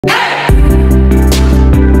Alright,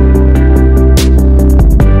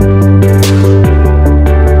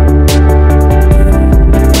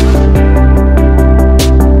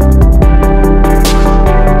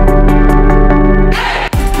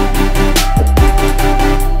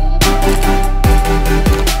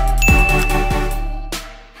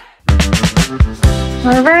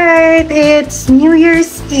 it's New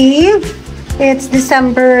Year's Eve. It's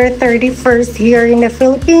December 31st here in the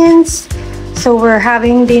Philippines. So we're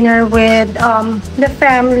having dinner with the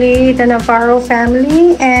family, the Navarro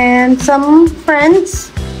family, and some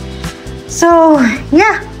friends. So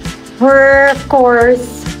yeah, we're of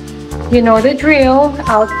course, you know the drill,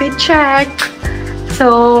 outfit check.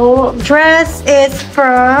 So dress is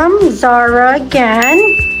from Zara again,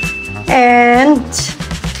 and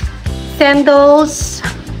sandals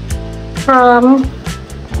from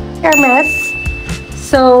Hermes.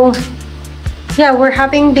 So yeah, we're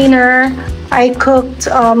having dinner. I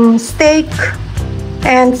cooked steak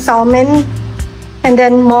and salmon, and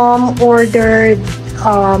then mom ordered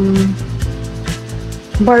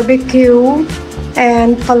barbecue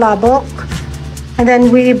and palabok, and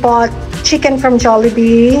then we bought chicken from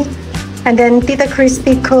Jollibee, and then Tita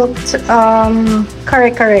Crispy cooked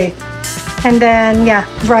kare-kare, and then yeah,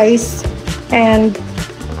 rice and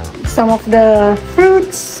some of the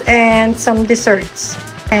fruits and some desserts.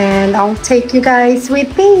 And I'll take you guys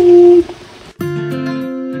with me.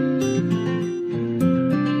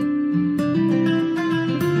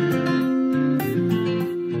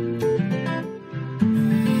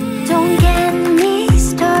 Don't get me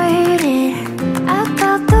started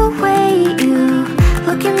about the way you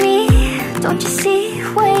look at me. Don't you see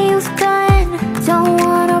what you've done? Don't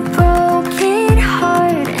want a broken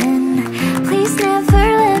heart, and please never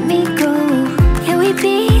let me go. Can we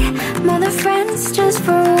be more than friends just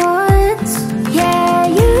for once? Yeah,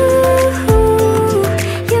 you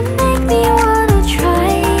make me wanna try.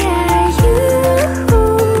 Yeah, you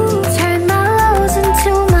turn my lows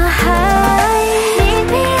into my highs. Meet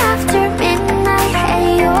me after midnight at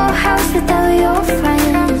your house without your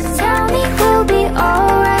friends. Tell me we'll be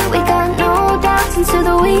alright. We got no doubts into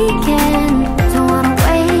the weekend. Don't wanna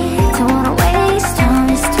waste time.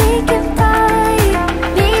 Let's take it by.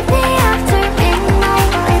 Meet me after midnight.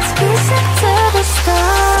 Let's kiss into the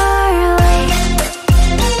starlight.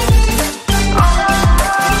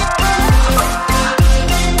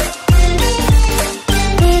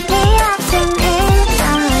 Meet me after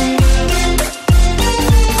midnight.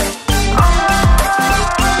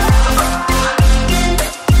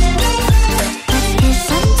 Let's kiss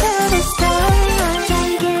under the starlight.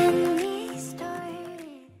 Don't get me started.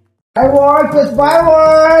 Fireworks! It's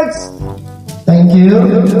fireworks! Thank you.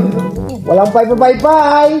 Walang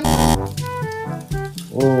bye-bye-bye!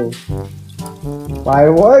 Oh.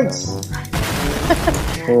 Fireworks!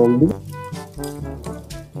 Holy.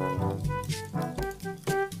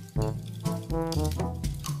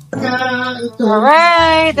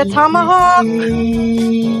 Alright, the tomahawk.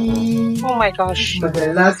 Oh my gosh, the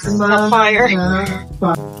fire.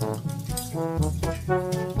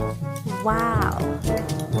 Wow.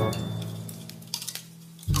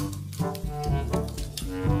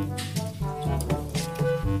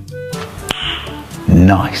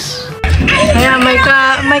 Nice. Ayan, may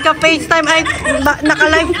ka-FaceTime. Ay,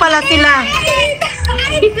 naka-live pala sila.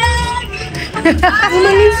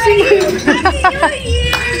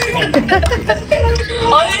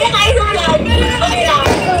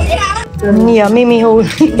 Yeah, Mimi hold.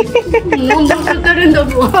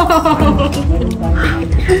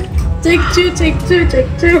 Take two.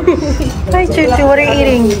 Hi, Chuchu, what are you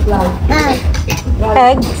eating?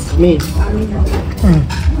 Eggs? Me.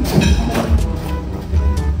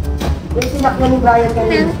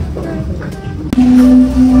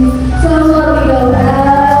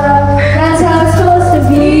 That's how it's supposed to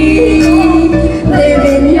be.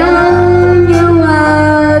 Living young and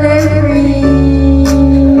wild and free.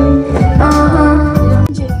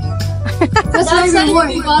 That's how you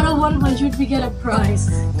reward. You got a 100, we get a prize.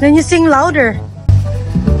 Then you sing louder.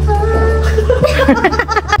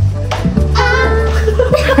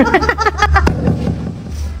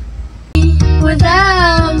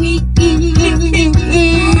 Without me,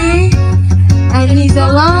 and he's so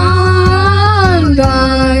long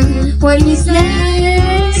gone. When he's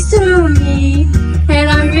next to me, and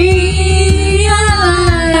I realize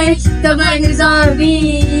the mind is on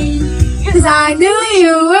me. 'Cause I knew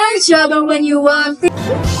you were trouble when you walked in.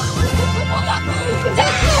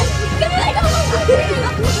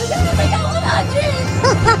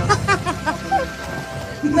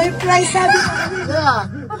 May price sabi ko.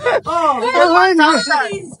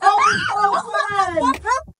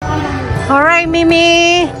 Oh, All right,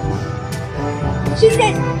 Mimi. She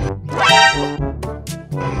said.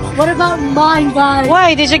 What about mine, guys?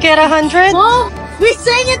 Why? Did you get 100? Oh, we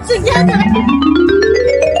sang it together.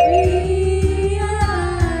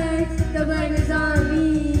 The mind is on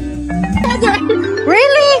me.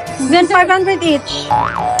 Really? Then 500 each.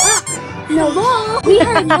 No, we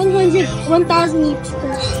earned 1,000 each.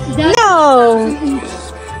 No.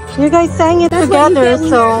 You guys sang it together,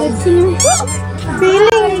 so.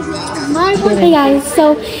 Really? Hey guys,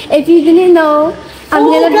 so if you didn't know, I'm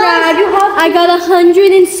gonna brag. I got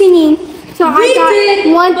 100 in singing, so I got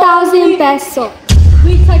 1,000 pesos.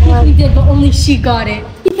 We technically did, but only she got it.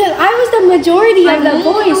 Because I was the majority of the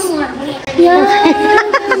voice. Yeah.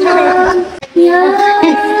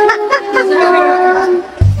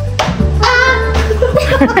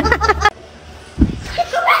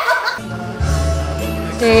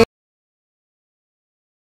 Okay.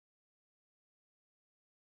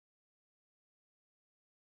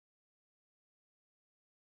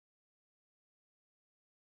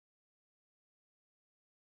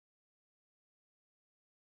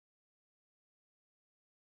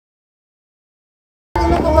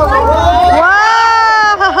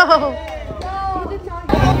 Wow!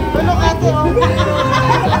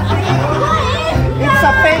 It's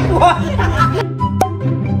a fake one.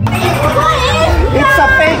 It's a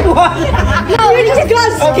fake one. No, we just got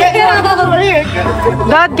scared.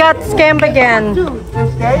 That got scammed again.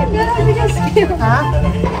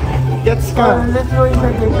 Get scammed. Let's go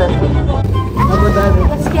inside later.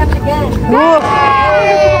 Let's skip again. Whoop.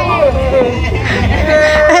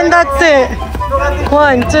 And that's it.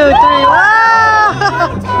 1, 2, 3. Wow!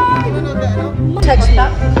 Touch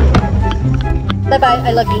that. Bye bye.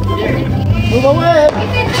 I love you. Move away.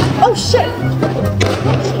 Oh shit.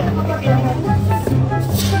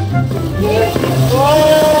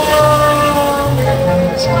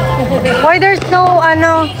 Why there's no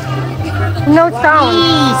sound?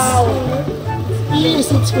 Please,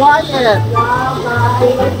 it's quiet.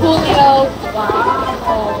 Julio.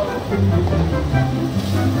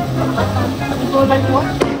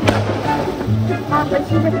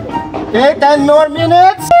 Okay, 10 more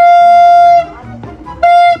minutes.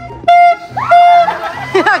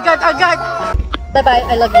 Agad. Bye bye.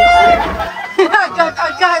 I love you.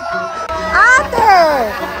 Agad. Ate!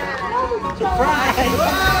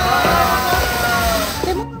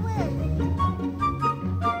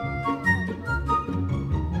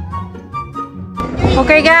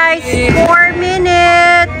 Okay guys, 4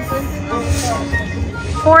 minutes.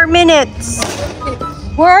 4 minutes.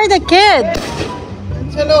 Where are the kids?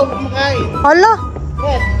 Hello, kumakain. Hala?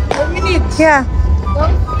 4 minutes. Yeah.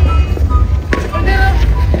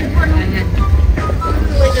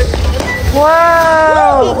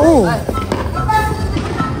 Wow! Ooh.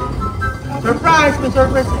 Surprise! May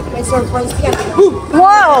surprise. May surprise yan.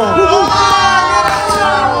 Wow!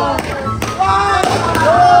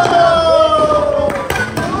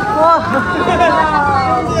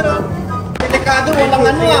 Delikado,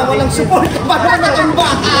 walang support. Parang natumba.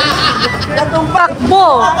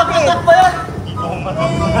 Takbo!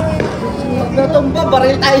 Natumba,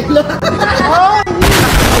 baril tayo lang.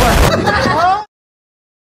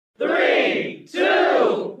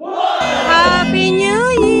 Happy New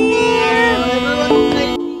Year!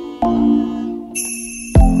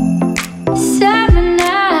 7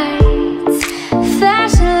 nights,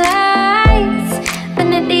 flashing lights, when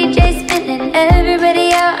the DJ's spinning,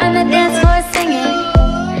 everybody out on the dance floor singing.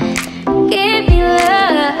 Give me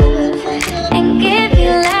love and give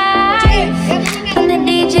you life, when the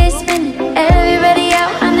DJ's spinning, everybody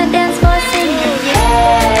out on the dance floor singing.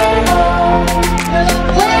 Hey, oh,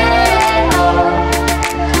 way, oh,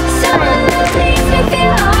 some of the things we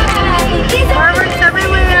feel alright. These are Fireworks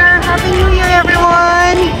everywhere! Happy New Year,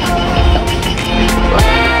 everyone!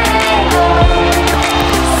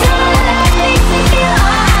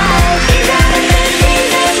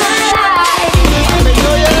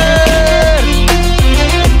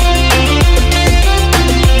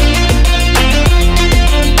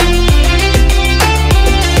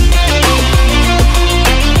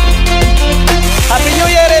 Happy New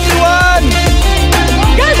Year, everyone!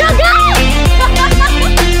 Go!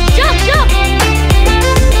 Jump!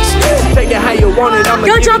 Take it how you want it, I'ma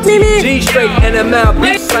Go give jump, it to Mimi. you. G straight NML,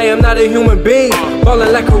 bitch, I am not a human being.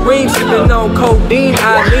 Ballin' like Kareem, sippin' on codeine.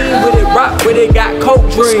 I lean with it, rock with it, got coke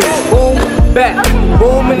dreams. Boom, back,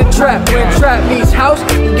 boom in the trap. When trap meets house,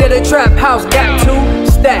 you get a trap house. Got 2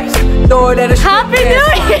 stacks, throw it at a Happy New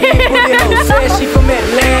Year! Said she from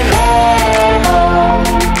Atlanta.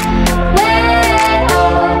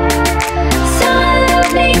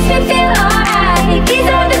 Makes me feel alright. These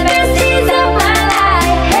are the best days of my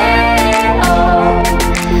life. Hey,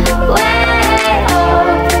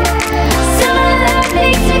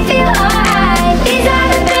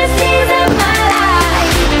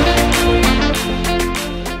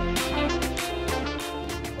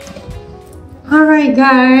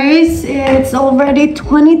 guys, it's already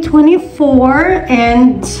 2024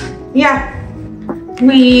 and yeah,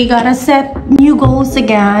 we gotta set new goals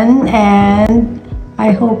again, and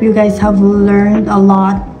I hope you guys have learned a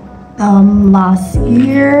lot last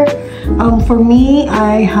year. For me,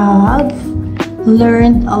 I have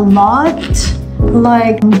learned a lot.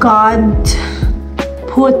 Like, God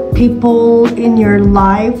put people in your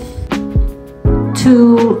life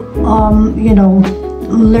to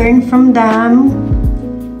learn from them.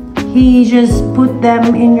 He just put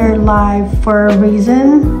them in your life for a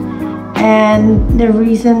reason, and the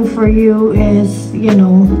reason for you is,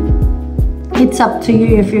 it's up to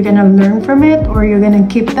you if you're gonna learn from it or you're gonna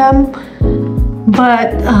keep them.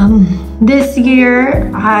 But this year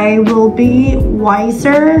I will be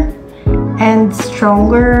wiser and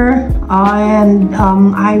stronger, and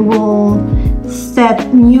I will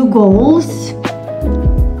set new goals.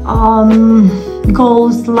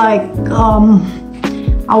 Goals like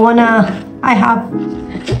I have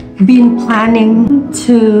been planning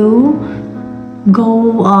to go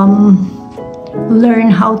learn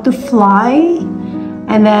how to fly,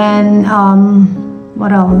 and then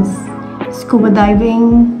what else, scuba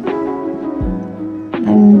diving,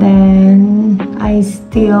 and then I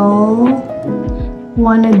still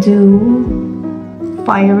want to do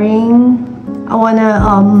firing. I want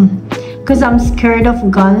to because I'm scared of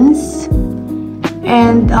guns,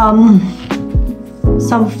 and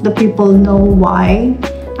some of the people know why.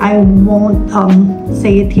 I won't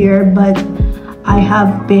say it here, but I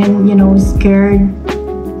have been, scared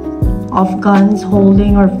of guns,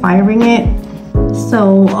 holding or firing it.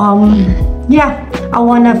 So yeah, I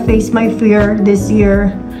want to face my fear this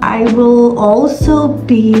year. I will also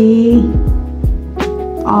be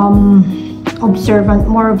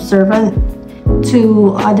more observant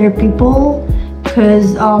to other people,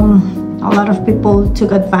 because a lot of people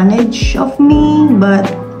took advantage of me. But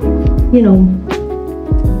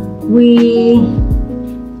we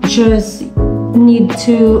just need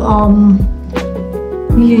to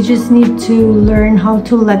you just need to learn how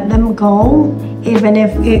to let them go, even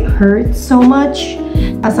if it hurts so much.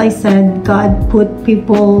 As I said, God put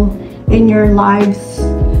people in your lives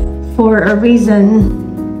for a reason,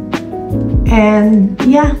 and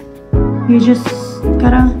yeah, you just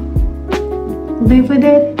gotta live with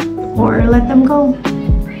it or let them go.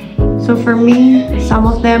 So for me, some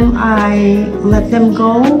of them I let them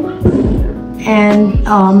go and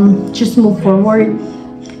just move forward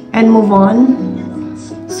and move on.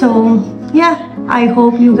 So yeah, I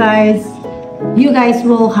hope you guys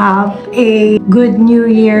will have a good new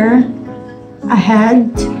year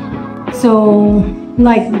ahead. So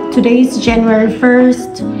like, today's January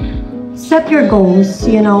 1st, set your goals,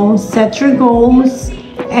 set your goals.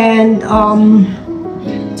 And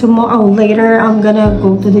tomorrow, later, I'm gonna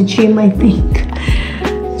go to the gym, I think,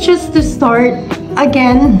 just to start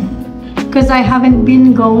again, because I haven't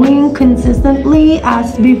been going consistently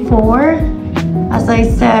as before. As I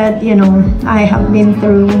said, I have been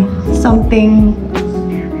through something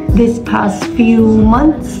this past few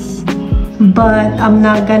months, but I'm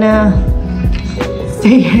not gonna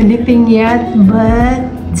say anything yet. But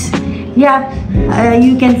yeah,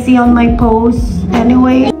 you can see on my posts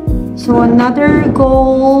anyway. So another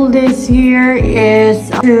goal this year is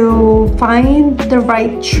to find the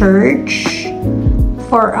right church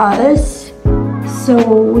for us, so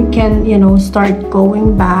we can, start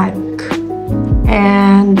going back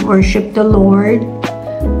and worship the Lord.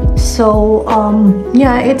 So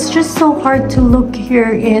yeah, it's just so hard to look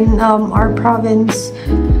here in our province.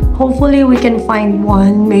 Hopefully we can find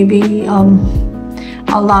one. Maybe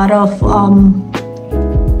a lot of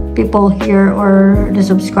people here or the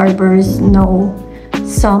subscribers know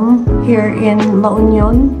some here in La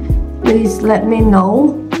Union. Please let me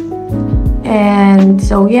know. And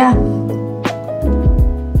so yeah,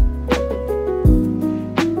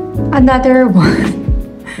 another one.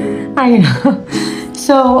 I know.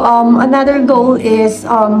 So another goal is,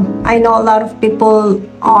 I know a lot of people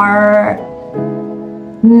are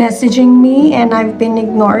messaging me and I've been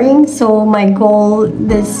ignoring. So my goal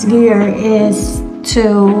this year is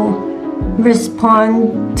to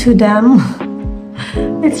respond to them.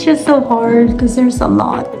 It's just so hard because there's a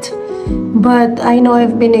lot, but I know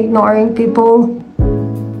I've been ignoring people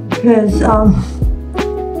because I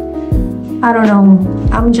don't know,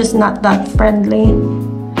 I'm just not that friendly.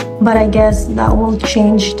 But I guess that will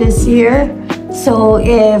change this year. So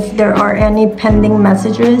if there are any pending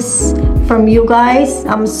messages from you guys,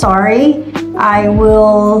 I'm sorry. I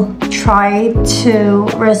will try to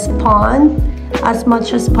respond as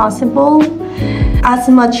much as possible, as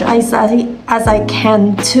much as I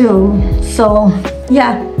can too. So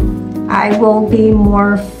yeah, I will be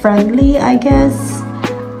more friendly, I guess.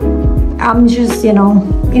 I'm just, you know,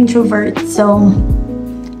 introvert, so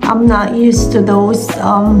I'm not used to those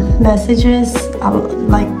messages,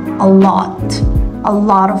 like a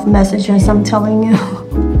lot of messages, I'm telling you.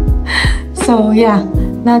 So yeah,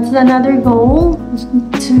 that's another goal,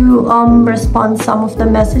 to respond some of the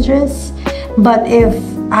messages. But if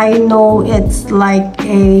I know it's like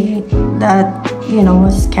that, you know,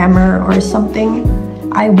 a scammer or something,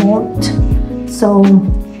 I won't. So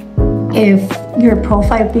if your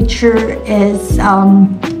profile picture is a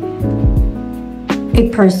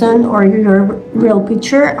person or your real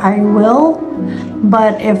picture, I will.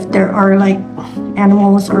 But if there are like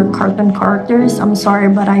animals or cartoon characters, I'm sorry,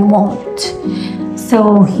 but I won't.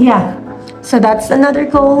 So yeah, so that's another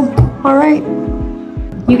goal. All right,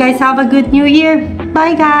 you guys have a good new year.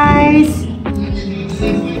 Bye guys.